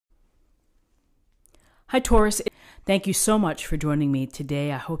Hi, Taurus. Thank you so much for joining me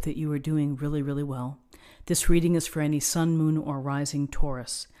today. I hope that you are doing really, really well. This reading is for any sun, moon, or rising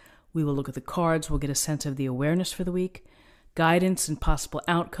Taurus. We will look at the cards. We'll get a sense of the awareness for the week, guidance and possible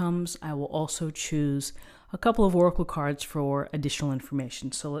outcomes. I will also choose a couple of oracle cards for additional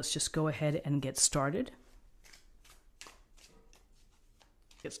information. So let's just go ahead and get started.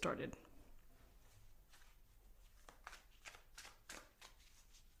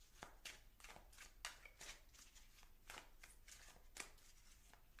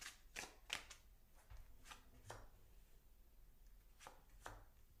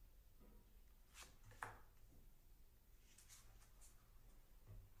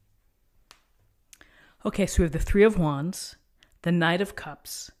 Okay, so we have the Three of Wands, the Knight of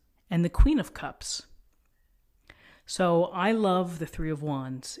Cups, and the Queen of Cups. So I love the Three of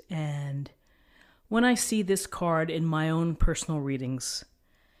Wands, and when I see this card in my own personal readings,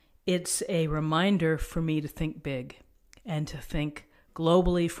 it's a reminder for me to think big and to think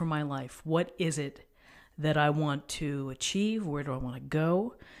globally for my life. What is it that I want to achieve? Where do I want to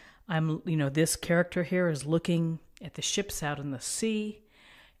go? This character here is looking at the ships out in the sea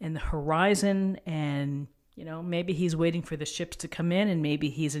and the horizon, and maybe he's waiting for the ships to come in, and maybe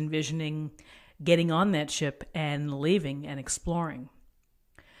he's envisioning getting on that ship and leaving and exploring.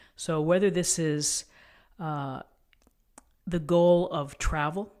 So whether this is the goal of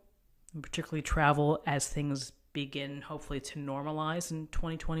travel, and particularly travel as things begin hopefully to normalize in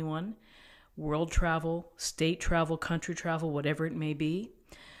 2021, world travel, state travel, country travel, whatever it may be,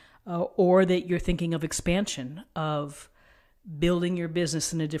 or that you're thinking of expansion, of building your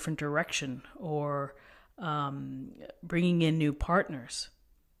business in a different direction, or bringing in new partners.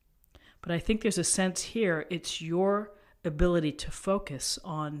 But I think there's a sense here, it's your ability to focus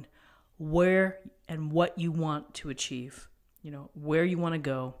on where and what you want to achieve, where you want to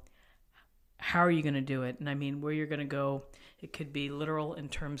go, how are you going to do it? And I mean, where you're going to go, it could be literal in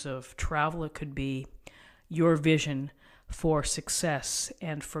terms of travel, it could be your vision for success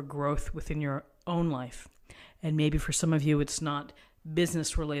and for growth within your own life. And maybe for some of you, it's not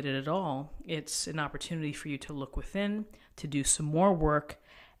business related at all. It's an opportunity for you to look within, to do some more work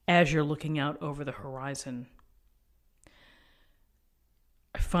as you're looking out over the horizon.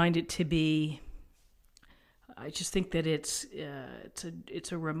 I find it to be, I just think that it's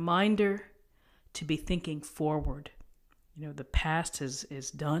a reminder to be thinking forward. The past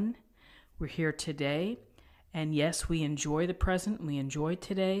is done. We're here today. And yes, we enjoy the present, we enjoy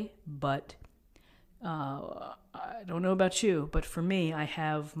today, but I don't know about you, but for me, I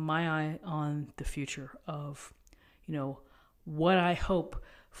have my eye on the future of, what I hope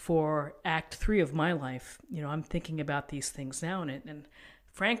for Act 3 of my life. I'm thinking about these things now, and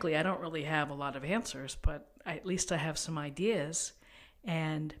frankly, I don't really have a lot of answers, but at least I have some ideas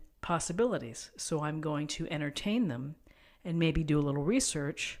and possibilities. So I'm going to entertain them and maybe do a little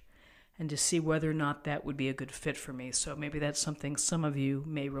research and to see whether or not that would be a good fit for me. So maybe that's something some of you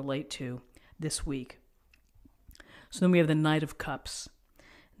may relate to this week. So then we have the Knight of Cups.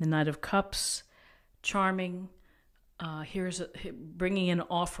 The Knight of Cups, charming. Here's bringing an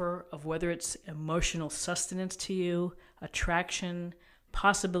offer of whether it's emotional sustenance to you, attraction,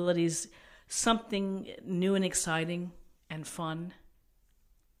 possibilities, something new and exciting and fun.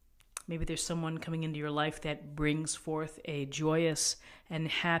 Maybe there's someone coming into your life that brings forth a joyous and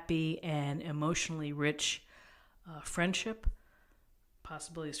happy and emotionally rich friendship.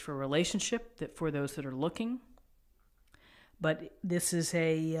 Possibilities for a relationship that for those that are looking. But this is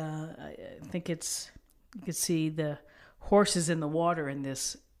I think you can see the horses in the water in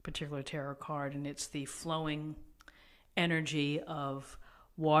this particular tarot card, and it's the flowing energy of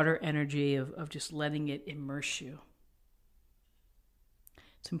water, energy of just letting it immerse you.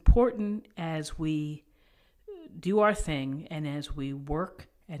 It's important as we do our thing, and as we work,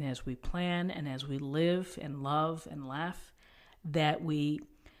 and as we plan, and as we live and love and laugh, that we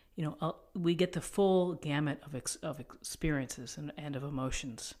get the full gamut of experiences and of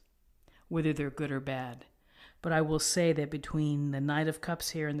emotions, whether they're good or bad. But I will say that between the Knight of Cups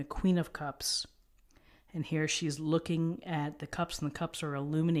here and the Queen of Cups, and here she's looking at the cups, and the cups are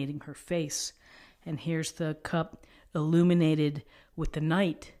illuminating her face, and here's the cup illuminated with the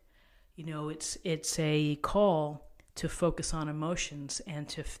Knight. It's a call to focus on emotions and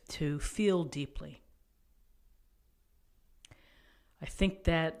to feel deeply. I think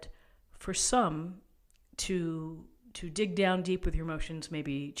that for some, to dig down deep with your emotions may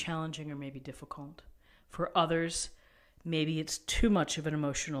be challenging or maybe difficult. For others, maybe it's too much of an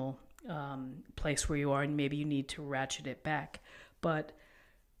emotional place where you are, and maybe you need to ratchet it back. But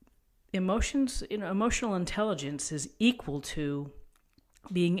emotions, emotional intelligence is equal to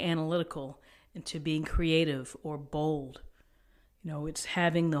being analytical into being creative or bold. It's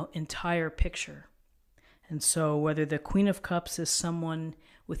having the entire picture. And so whether the Queen of Cups is someone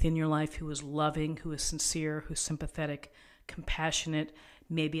within your life who is loving, who is sincere, who's sympathetic, compassionate,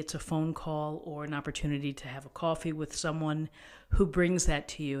 maybe it's a phone call or an opportunity to have a coffee with someone who brings that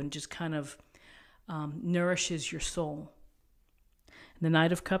to you and just kind of nourishes your soul. And the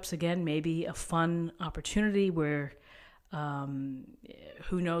Knight of Cups, again, maybe a fun opportunity where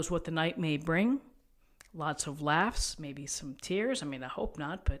who knows what the night may bring. Lots of laughs, maybe some tears. I mean, I hope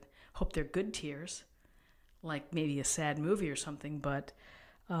not, but hope they're good tears, like maybe a sad movie or something. But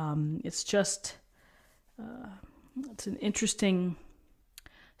it's just, it's an interesting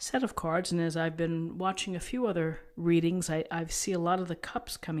set of cards. And as I've been watching a few other readings, I see a lot of the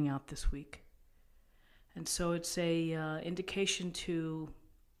cups coming out this week. And so it's a indication to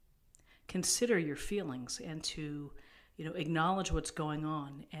consider your feelings and to acknowledge what's going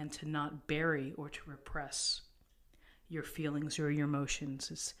on and to not bury or to repress your feelings or your emotions.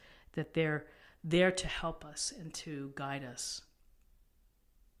 It's that they're there to help us and to guide us.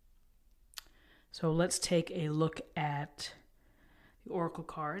 So let's take a look at the Oracle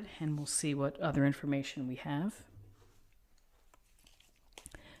card and we'll see what other information we have.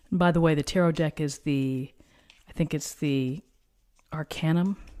 And by the way, the tarot deck is I think it's the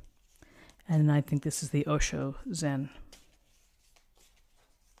Arcanum, and I think this is the Osho Zen.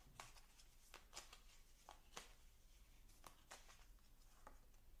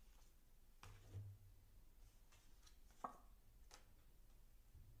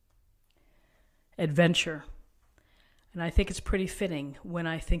 Adventure. And I think it's pretty fitting. When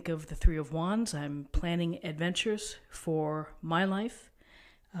I think of the Three of Wands, I'm planning adventures for my life,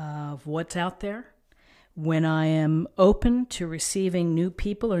 of what's out there. When I am open to receiving new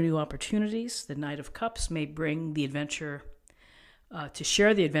people or new opportunities, the Knight of Cups may bring the adventure to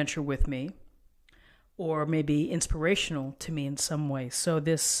share the adventure with me, or maybe inspirational to me in some way. So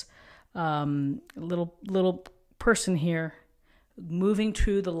this little person here moving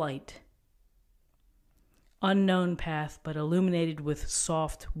to the light, unknown path, but illuminated with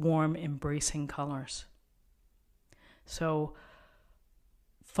soft, warm, embracing colors. So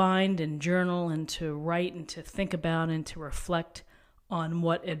find and journal and to write and to think about and to reflect on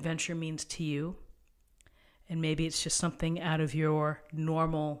what adventure means to you. And maybe it's just something out of your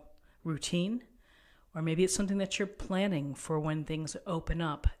normal routine, or maybe it's something that you're planning for when things open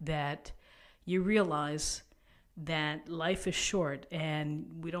up, that you realize that life is short and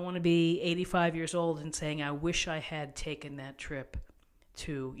we don't want to be 85 years old and saying, I wish I had taken that trip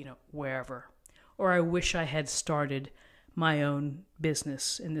to, wherever, or I wish I had started my own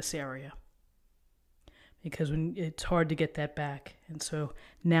business in this area, because it's hard to get that back. And so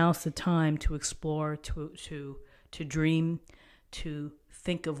now's the time to explore, to dream, to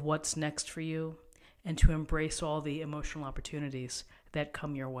think of what's next for you, and to embrace all the emotional opportunities that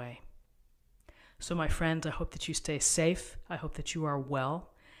come your way. So my friends, I hope that you stay safe. I hope that you are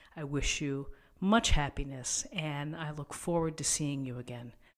well. I wish you much happiness, and I look forward to seeing you again.